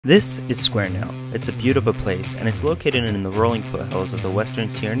This is Square Now. It's a beautiful place, and it's located in the rolling foothills of the western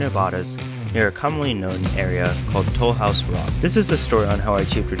Sierra Nevadas near a commonly known area called Toll House Rock. This is a story on how I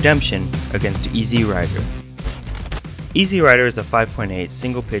achieved redemption against Easy Rider. Easy Rider is a 5.8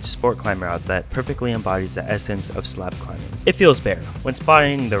 single-pitch sport climb route that perfectly embodies the essence of slab climbing. It feels bare. When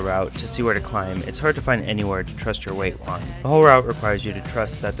spotting the route to see where to climb, it's hard to find anywhere to trust your weight on. The whole route requires you to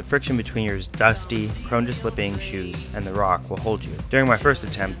trust that the friction between your dusty, prone to slipping shoes and the rock will hold you. During my first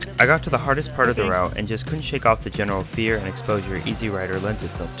attempt, I got to the hardest part of the route and just couldn't shake off the general fear and exposure Easy Rider lends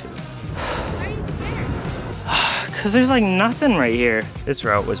itself to. Cause there's like nothing right here. This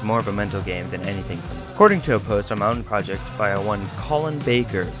route was more of a mental game than anything for me. According to a post on Mountain Project by one Colin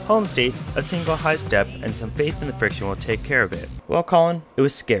Baker, Colin states, a single high step and some faith in the friction will take care of it. Well, Colin, it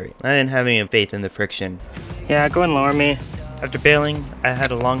was scary. I didn't have any faith in the friction. Yeah, go and lower me. After bailing, I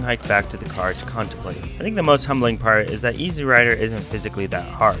had a long hike back to the car to contemplate. I think the most humbling part is that Easy Rider isn't physically that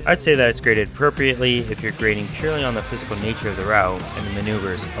hard. I'd say that it's graded appropriately if you're grading purely on the physical nature of the route and the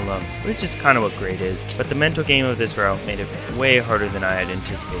maneuvers alone, which is kind of what grade is, but the mental game of this route made it way harder than I had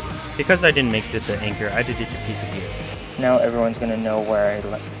anticipated. Because I didn't make it to the anchor, I did it to piece of gear. Now everyone's gonna know where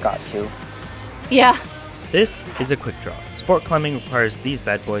I got to. Yeah. This is a quick draw. Sport climbing requires these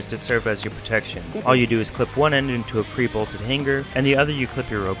bad boys to serve as your protection. All you do is clip one end into a pre-bolted hanger, and the other you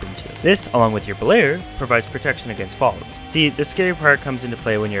clip your rope into. This, along with your belayer, provides protection against falls. See, the scary part comes into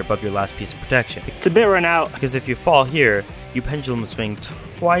play when you're above your last piece of protection. It's a bit run out, because if you fall here, you pendulum swing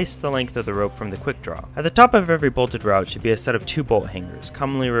twice the length of the rope from the quick draw. At the top of every bolted route should be a set of 2 bolt hangers,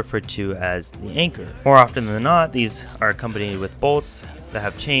 commonly referred to as the anchor. More often than not, these are accompanied with bolts that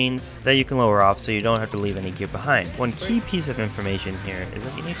have chains that you can lower off so you don't have to leave any gear behind. One key piece of information here is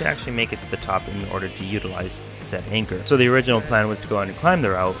that you need to actually make it to the top in order to utilize said anchor. So the original plan was to go on and climb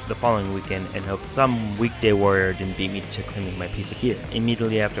the route the following weekend and hope some weekday warrior didn't beat me to claiming my piece of gear.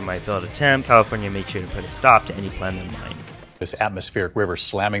 Immediately after my failed attempt, California made sure to put a stop to any plan of mine. This atmospheric river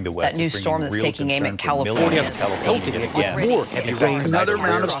slamming the west. That new storm that's taking aim at California. More heavy rain. Another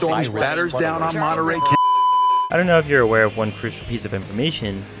round of storms batters down on Monterey. I don't know if you're aware of one crucial piece of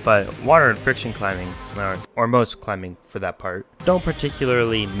information, but water and friction climbing, or most climbing for that part, don't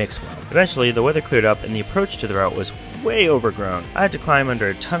particularly mix well. Eventually, the weather cleared up and the approach to the route was way overgrown. I had to climb under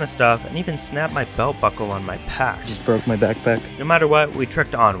a ton of stuff and even snap my belt buckle on my pack. Just broke my backpack. No matter what, we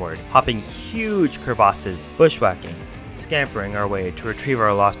trekked onward, hopping huge crevasses, bushwhacking, scampering our way to retrieve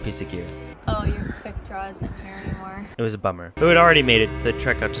our lost piece of gear. Oh, your quick draw isn't here anymore. It was a bummer, but we'd already made it the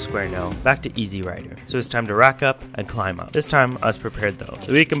trek out to Square Now, back to Easy Rider, so it's time to rack up and climb up. This time, I was prepared though.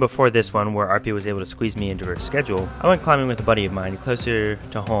 The weekend before this one, where Arpi was able to squeeze me into her schedule, I went climbing with a buddy of mine closer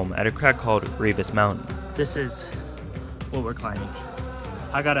to home at a crag called Revis Mountain. This is what we're climbing.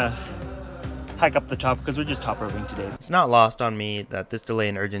 I gotta hike up the top because we're just top roping today. It's not lost on me that this delay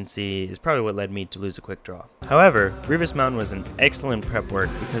in urgency is probably what led me to lose a quick draw. However, Revis Mountain was an excellent prep work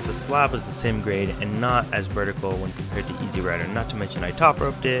because the slab was the same grade and not as vertical when compared to Easy Rider. Not to mention I top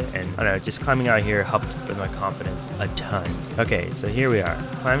roped it, and I don't know, just climbing out here helped with my confidence a ton. Okay, so here we are,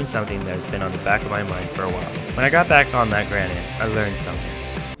 climbing something that has been on the back of my mind for a while. When I got back on that granite, I learned something.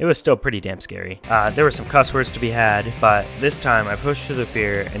 It was still pretty damn scary. There were some cuss words to be had, but this time I pushed through the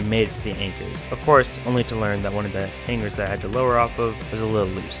fear and made it to the anchors. Of course, only to learn that one of the hangers that I had to lower off of was a little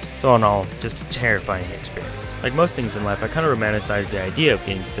loose. So in all, just a terrifying experience. Like most things in life, I kind of romanticized the idea of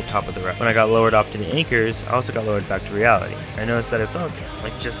getting to the top of the route. When I got lowered off to the anchors, I also got lowered back to reality. I noticed that it felt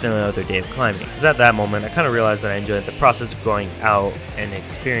like just another day of climbing. Because at that moment, I kind of realized that I enjoyed the process of going out and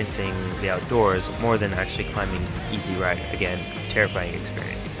experiencing the outdoors more than actually climbing Easy Rider. Again, terrifying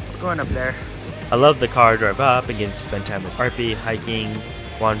experience. We're going up there. I love the car drive up and getting to spend time with Arpi, hiking,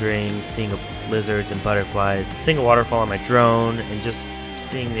 wandering, seeing lizards and butterflies, seeing a waterfall on my drone, and just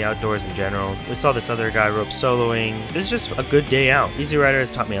seeing the outdoors in general. We saw this other guy rope soloing. This is just a good day out. Easy Rider has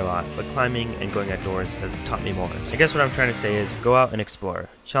taught me a lot, but climbing and going outdoors has taught me more. I guess what I'm trying to say is go out and explore.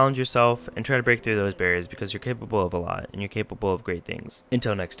 Challenge yourself and try to break through those barriers because you're capable of a lot and you're capable of great things.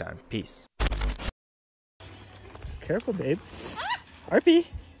 Until next time, peace. Careful, babe. Arpi,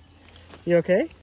 you okay?